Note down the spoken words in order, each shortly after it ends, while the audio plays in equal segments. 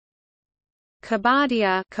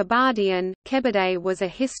Kabardia Kabardian, Kabardia was a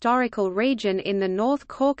historical region in the North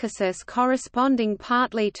Caucasus corresponding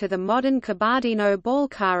partly to the modern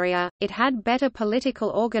Kabardino-Balkaria. It had better political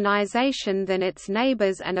organization than its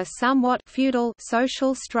neighbors and a somewhat feudal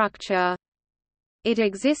social structure. It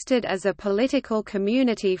existed as a political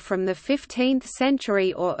community from the 15th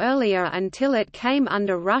century or earlier until it came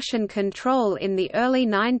under Russian control in the early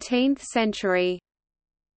 19th century.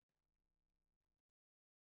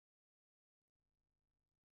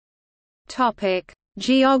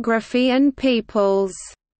 Geography and peoples.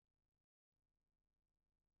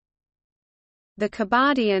 The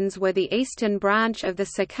Kabardians were the eastern branch of the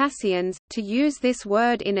Circassians, to use this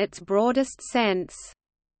word in its broadest sense.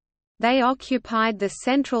 They occupied the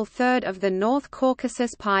central third of the North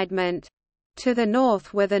Caucasus Piedmont. To the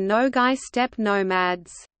north were the Nogai steppe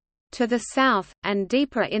nomads. To the south, and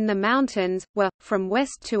deeper in the mountains, were, from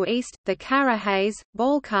west to east, the Karahais,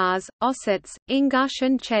 Balkars, Ossets, Ingush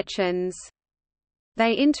and Chechens.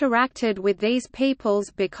 They interacted with these peoples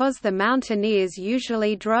because the mountaineers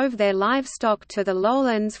usually drove their livestock to the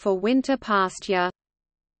lowlands for winter pasture.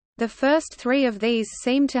 The first three of these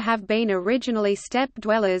seem to have been originally steppe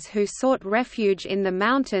dwellers who sought refuge in the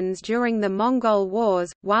mountains during the Mongol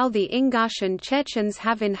Wars, while the Ingush and Chechens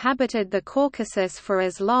have inhabited the Caucasus for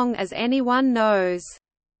as long as anyone knows.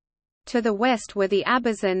 To the west were the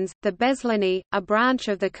Abazans, the Bezlani, a branch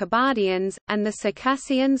of the Kabardians, and the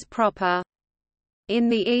Circassians proper. In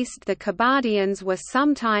the east the Kabardians were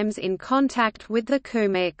sometimes in contact with the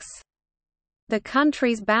Kumyks. The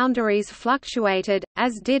country's boundaries fluctuated,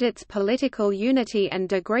 as did its political unity and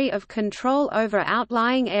degree of control over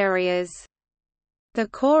outlying areas. The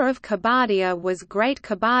core of Kabardia was Great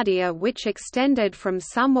Kabardia, which extended from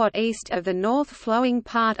somewhat east of the north-flowing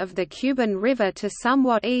part of the Kuban River to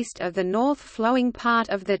somewhat east of the north-flowing part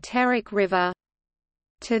of the Terek River.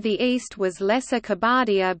 To the east was Lesser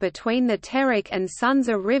Kabardia between the Terek and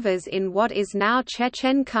Sunza rivers in what is now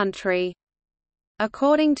Chechen country.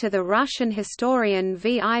 According to the Russian historian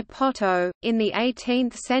V.I. Poto, in the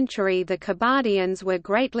 18th century the Kabardians were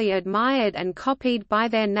greatly admired and copied by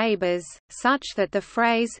their neighbors, such that the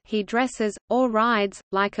phrase "he dresses, or rides,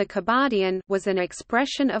 like a Kabardian" was an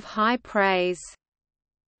expression of high praise.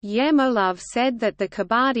 Yermolov said that the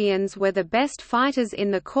Kabardians were the best fighters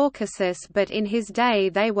in the Caucasus, but in his day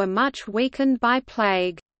they were much weakened by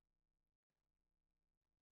plague.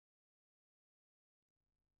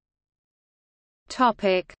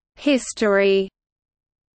 History.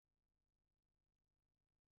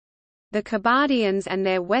 The Kabardians and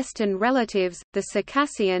their western relatives, the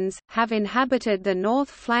Circassians, have inhabited the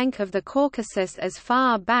north flank of the Caucasus as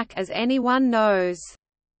far back as anyone knows.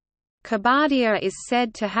 Kabardia is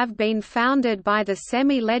said to have been founded by the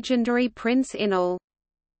semi-legendary Prince Inal.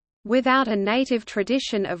 Without a native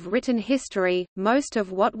tradition of written history, most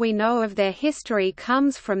of what we know of their history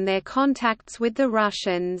comes from their contacts with the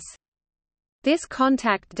Russians. This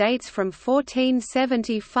contact dates from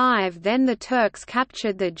 1475. Then the Turks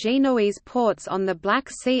captured the Genoese ports on the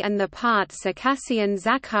Black Sea, and the part Circassian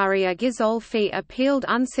Zakaria Gizolfi appealed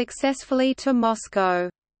unsuccessfully to Moscow.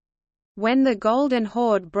 When the Golden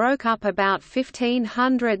Horde broke up about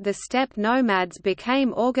 1500, the steppe nomads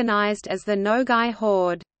became organized as the Nogai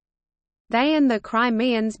Horde. They and the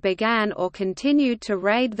Crimeans began or continued to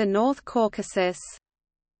raid the North Caucasus.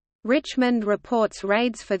 Richmond reports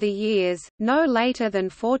raids for the years, no later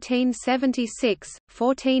than 1476,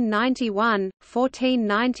 1491,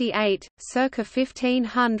 1498, circa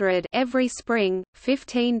 1500 every spring,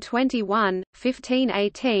 1521,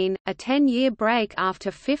 1518, a 10-year break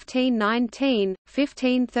after 1519,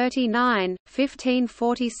 1539,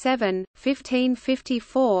 1547,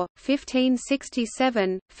 1554,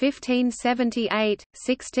 1567, 1578,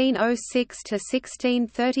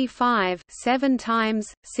 1606–1635 7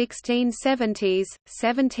 times, 1670s,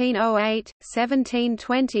 1708,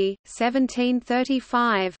 1720,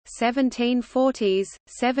 1735, 1740s,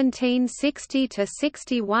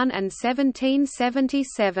 1760–61 and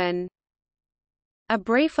 1777. A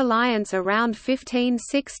brief alliance around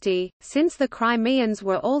 1560, since the Crimeans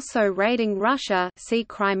were also raiding Russia, see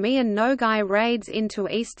Crimean Nogai raids into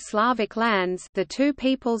East Slavic lands. The two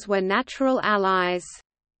peoples were natural allies.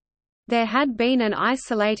 There had been an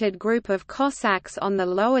isolated group of Cossacks on the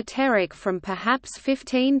Lower Terek from perhaps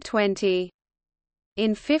 1520. In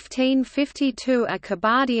 1552 a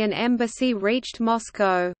Kabardian embassy reached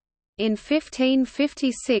Moscow. In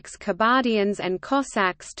 1556 Kabardians and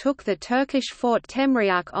Cossacks took the Turkish fort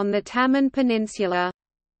Temriuk on the Taman Peninsula.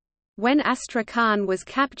 When Astrakhan was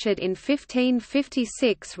captured in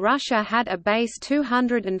 1556, Russia had a base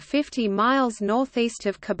 250 miles northeast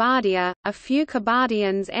of Kabardia. A few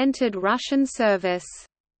Kabardians entered Russian service.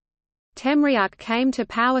 Temryuk came to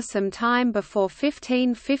power some time before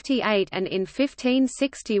 1558, and in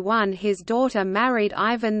 1561 his daughter married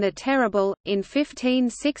Ivan the Terrible. In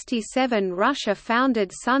 1567 Russia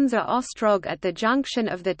founded Sunza Ostrog at the junction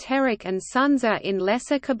of the Terek and Sunza in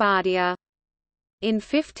Lesser Kabardia. In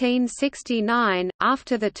 1569,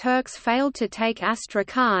 after the Turks failed to take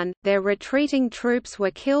Astrakhan, their retreating troops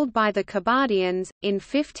were killed by the Kabardians. In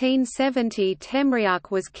 1570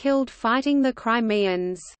 Temryuk was killed fighting the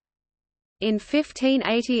Crimeans. In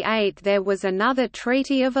 1588 there was another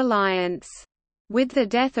treaty of alliance. With the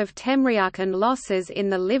death of Temryuk and losses in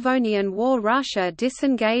the Livonian War, Russia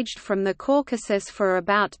disengaged from the Caucasus for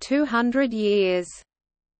about 200 years.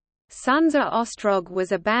 Sunza Ostrog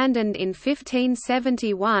was abandoned in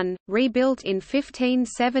 1571, rebuilt in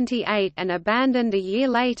 1578 and abandoned a year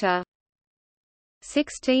later.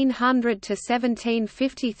 1600 to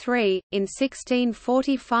 1753. In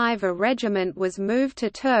 1645 a regiment was moved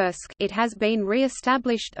to Tursk. It has been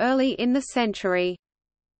re-established early in the century.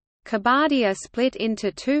 Kabardia split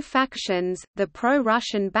into two factions, the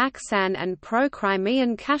pro-Russian Baksan and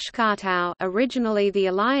pro-Crimean Kashkartau. Originally the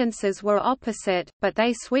alliances were opposite, but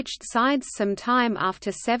they switched sides some time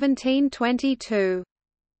after 1722.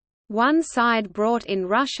 One side brought in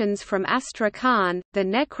Russians from Astrakhan. The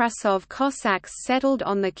Nekrasov Cossacks settled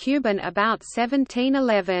on the Kuban about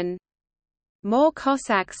 1711. More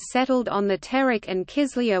Cossacks settled on the Terek, and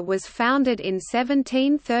Kizlia was founded in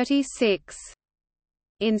 1736.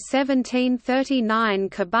 In 1739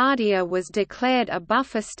 Kabardia was declared a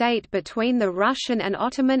buffer state between the Russian and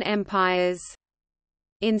Ottoman empires.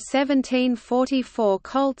 In 1744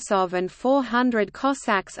 Koltsov and 400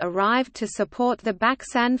 Cossacks arrived to support the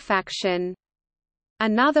Baksan faction.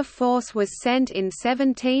 Another force was sent in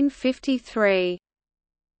 1753.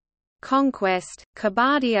 Conquest.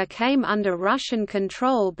 Kabardia came under Russian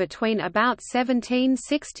control between about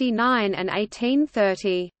 1769 and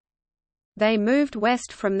 1830. They moved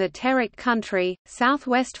west from the Terek country,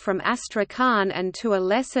 southwest from Astrakhan, and to a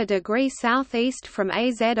lesser degree southeast from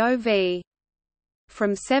Azov.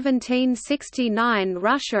 From 1769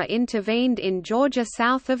 Russia intervened in Georgia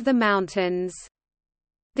south of the mountains.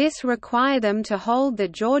 This required them to hold the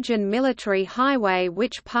Georgian military highway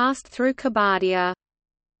which passed through Kabardia.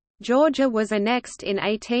 Georgia was annexed in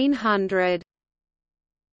 1800.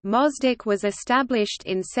 Mozdok was established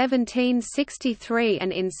in 1763,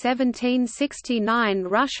 and in 1769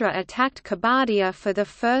 Russia attacked Kabardia for the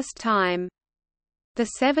first time. The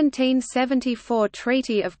 1774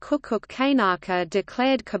 Treaty of Kukuk-Kainaka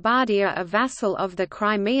declared Kabardia a vassal of the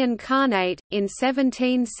Crimean Khanate. In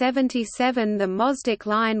 1777 the Mozdok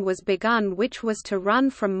line was begun, which was to run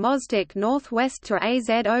from Mozdok northwest to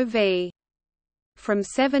Azov. From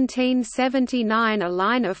 1779 a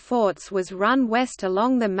line of forts was run west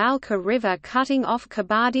along the Malka River, cutting off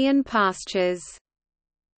Kabardian pastures.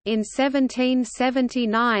 In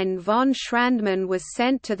 1779 von Schrandmann was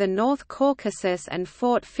sent to the North Caucasus and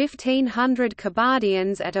fought 1,500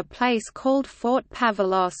 Kabardians at a place called Fort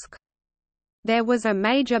Pavlovsk. There was a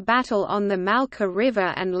major battle on the Malka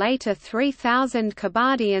River, and later 3,000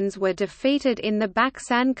 Kabardians were defeated in the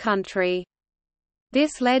Baksan country.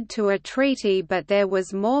 This led to a treaty, but there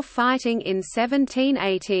was more fighting in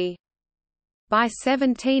 1780. By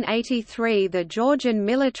 1783 the Georgian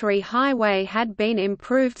military highway had been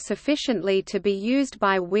improved sufficiently to be used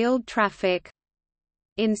by wheeled traffic.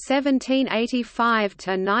 In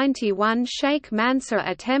 1785–91 Sheikh Mansur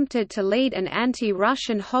attempted to lead an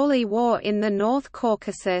anti-Russian holy war in the North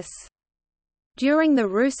Caucasus. During the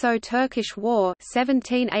Russo-Turkish War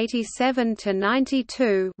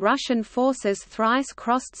 1787–92, Russian forces thrice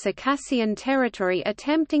crossed Circassian territory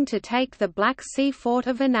attempting to take the Black Sea fort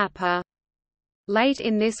of Anapa. Late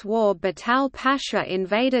in this war Batal Pasha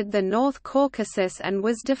invaded the North Caucasus and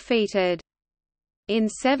was defeated. In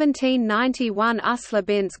 1791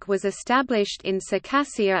 Uslubinsk was established in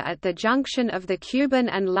Circassia at the junction of the Kuban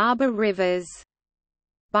and Laba rivers.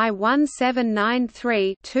 By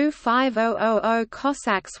 1793–25000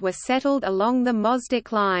 Cossacks were settled along the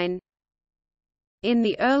Mozdok line. In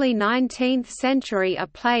the early 19th century a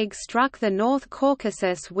plague struck the North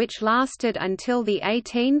Caucasus which lasted until the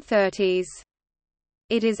 1830s.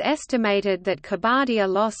 It is estimated that Kabardia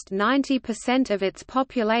lost 90% of its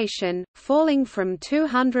population, falling from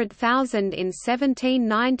 200,000 in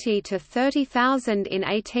 1790 to 30,000 in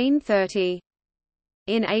 1830.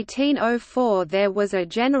 In 1804 there was a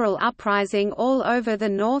general uprising all over the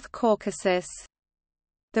North Caucasus.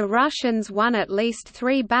 The Russians won at least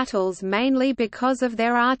 3 battles mainly because of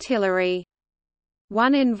their artillery.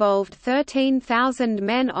 One involved 13,000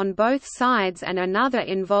 men on both sides and another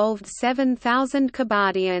involved 7,000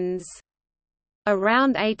 Kabardians.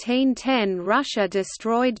 Around 1810 Russia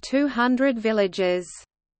destroyed 200 villages.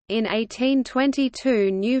 In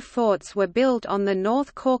 1822 new forts were built on the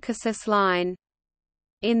North Caucasus Line.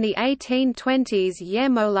 In the 1820s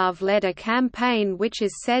Yermolov led a campaign which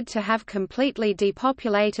is said to have completely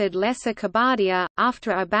depopulated Lesser Kabardia.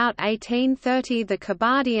 After about 1830 the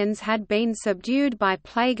Kabardians had been subdued by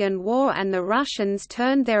plague and war, and the Russians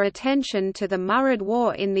turned their attention to the Murid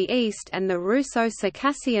War in the east and the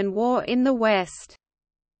Russo-Circassian War in the west.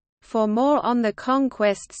 For more on the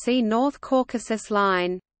conquest see North Caucasus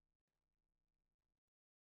Line.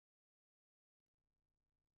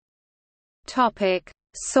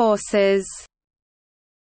 Sources: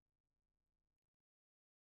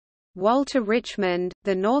 Walter Richmond,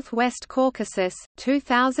 The Northwest Caucasus,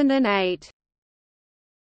 2008.